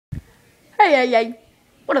Hey,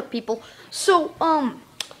 what up, people? So,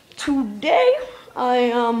 today I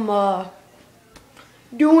am,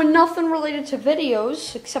 doing nothing related to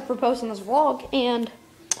videos except for posting this vlog, and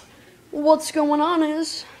what's going on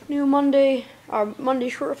is new Monday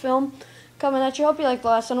short film coming at you. I hope you like the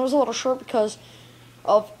last one. It was a little short because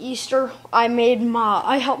of Easter. I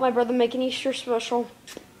helped my brother make an Easter special.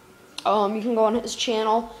 You can go on his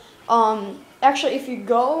channel. Actually, if you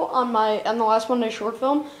go on the last Monday short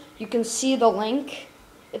film, you can see the link.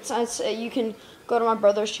 You can go to my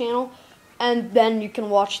brother's channel, and then you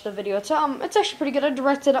can watch the video. It's actually pretty good. I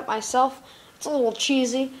directed it myself. It's a little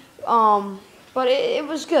cheesy, but it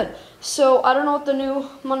was good. So I don't know what the new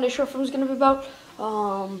Monday short film is gonna be about.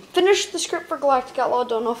 Finished the script for Galactic Outlaw.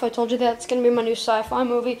 Don't know if I told you that. It's gonna be my new sci-fi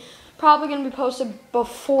movie. Probably gonna be posted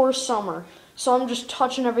before summer. So I'm just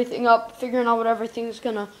touching everything up, figuring out what everything's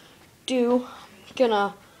gonna do.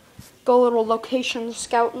 Gonna go a little location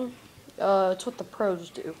scouting. It's what the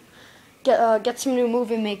pros do. Get some new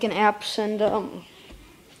movie making apps, and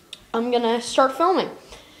I'm gonna start filming.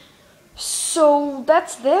 So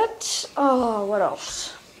that's that. What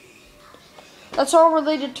else? That's all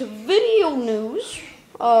related to video news.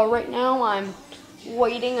 Right now I'm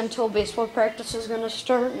waiting until baseball practice is gonna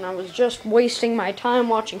start, and I was just wasting my time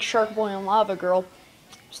watching Shark Boy and Lava Girl.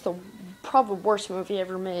 It's the probably worst movie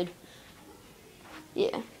ever made.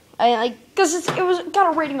 Yeah, because it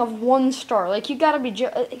got a rating of 1 star. Like, you gotta be.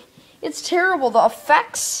 It's terrible. The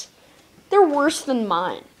effects, they're worse than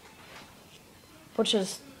mine.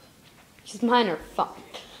 Because mine are fun.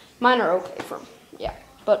 Mine are okay yeah.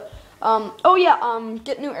 But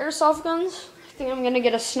get new airsoft guns. I think I'm gonna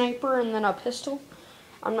get a sniper and then a pistol.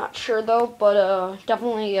 I'm not sure though, but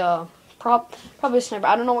definitely probably a sniper.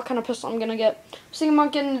 I don't know what kind of pistol I'm gonna get. I was thinking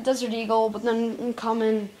about getting a Desert Eagle, but then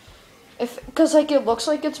coming. Because like it looks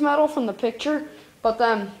like it's metal from the picture, but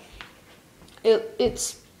then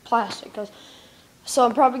it's plastic. So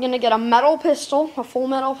I'm probably gonna get a metal pistol, a full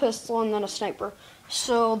metal pistol, and then a sniper.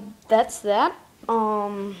 So that's that.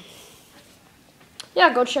 Yeah,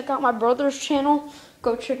 go check out my brother's channel.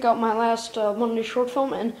 Go check out my last Monday short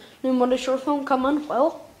film, and new Monday short film coming.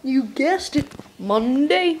 Well, you guessed it,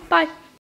 Monday. Bye.